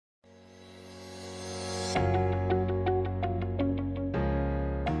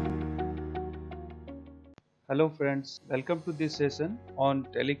Hello friends, welcome to this session on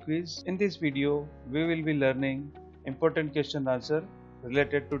telequiz. In this video, we will be learning important question answer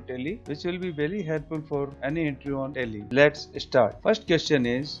related to tele, which will be very helpful for any interview on tele. Let's start. First question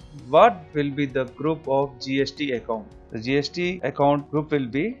is, what will be the group of GST account? The GST account group will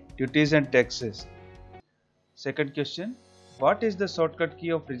be duties and taxes. Second question, what is the shortcut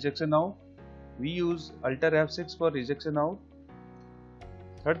key of rejection out? We use Alt F6 for rejection out.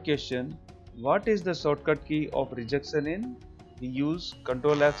 Third question, what is the shortcut key of rejection in? We use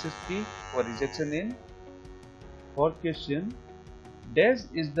Ctrl F6 key for rejection in. Fourth question, dash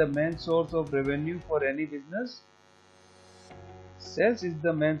is the main source of revenue for any business? Sales is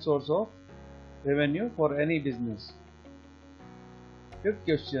the main source of revenue for any business. Fifth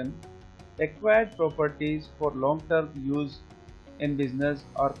question, acquired properties for long-term use in business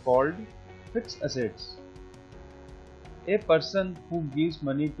are called fixed assets. A person who gives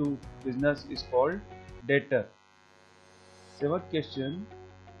money to business is called debtor. Seventh question,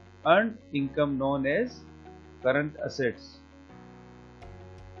 earned income known as current assets.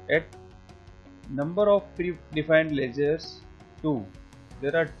 Eighth, number of predefined ledgers 2.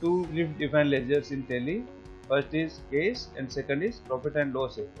 There are two predefined ledgers in tele. First is case and second is profit and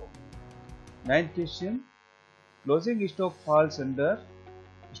loss account. Ninth question, closing stock falls under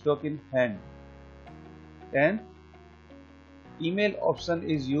stock in hand. 10th, email option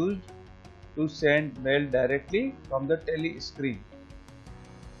is used to send mail directly from the tele screen.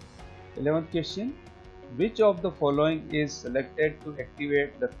 11th question, which of the following is selected to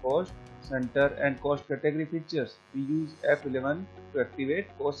activate the cost center and cost category features? We use F11 to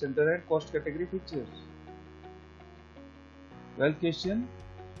activate cost center and cost category features. 12th question,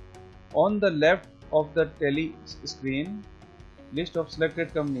 on the left of the tele screen, list of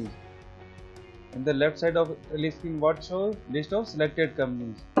selected companies. In the left side of the listing, what shows? List of selected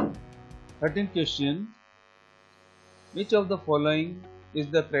companies. 13th question, which of the following is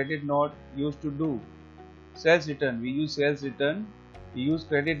the credit note used to do? Sales return. We use sales return. We use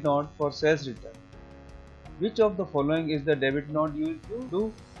credit note for sales return. Which of the following is the debit note used to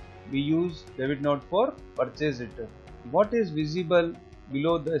do? We use debit note for purchase return. What is visible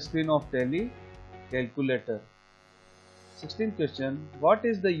below the screen of tele? Calculator. 16th question, what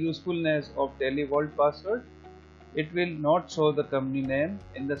is the usefulness of tele vault password? It will not show the company name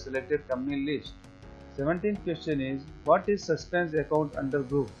in the selected company list. 17th question is, what is suspense account under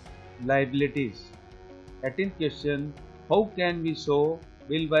group? Liabilities. 18th question, how can we show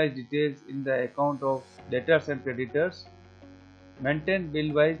bill-wise details in the account of debtors and creditors? Maintain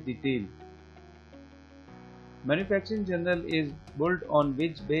bill-wise detail. Manufacturing journal is built on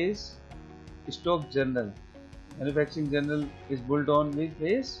which base? Stock journal. Manufacturing journal is built on which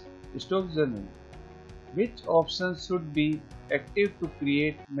base? Stock journal. Which option should be active to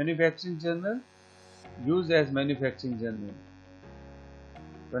create manufacturing journal? Use as manufacturing journal.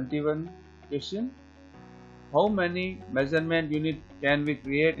 21 question, how many measurement unit can we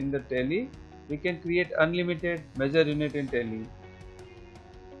create in the tele? We can create unlimited measure unit in tele.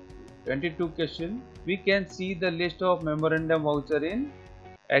 22 question, we can see the list of memorandum voucher in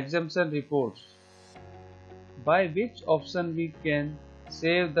exemption reports. By which option we can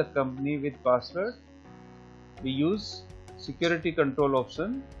save the company with password? We use security control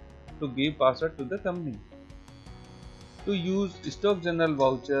option to give password to the company. To use stock journal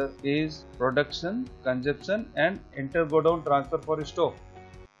voucher is production, consumption and inter-go down transfer for stock.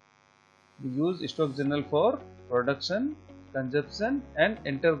 We use stock journal for production, consumption and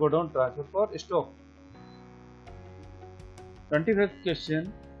inter-go down transfer for stock. 25th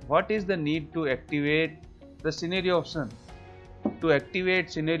question, what is the need to activate the scenario option? To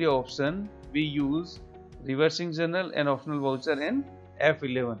activate scenario option, we use reversing journal and optional voucher in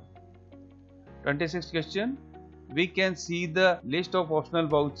F11. 26th question, we can see the list of optional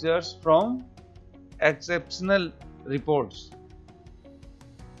vouchers from exceptional reports.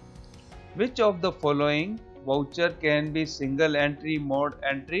 Which of the following voucher can be single entry mode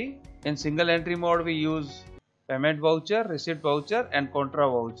entry? In single entry mode, we use payment voucher, receipt voucher and contra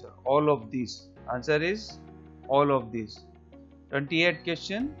voucher. All of these. Answer is all of these. 28th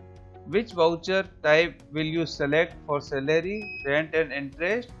question, which voucher type will you select for salary, rent and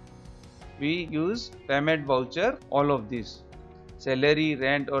interest? We use payment voucher, all of these. Salary,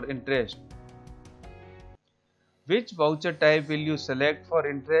 rent or interest. Which voucher type will you select for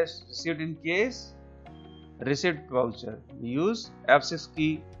interest received in case? Receipt voucher. We use F6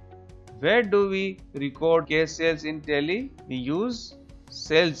 key. Where do we record case sales in tele? We use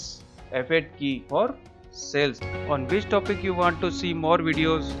sales F8 key for sales. On which topic you want to see more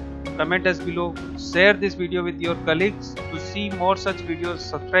videos? Comment us below. Share this video with your colleagues. To see more such videos,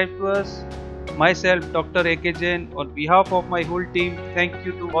 subscribe to us. Myself, Dr. AK Jain, on behalf of my whole team, thank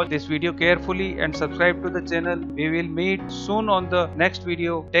you to watch this video carefully and subscribe to the channel. We will meet soon on the next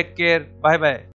video. Take care. Bye bye.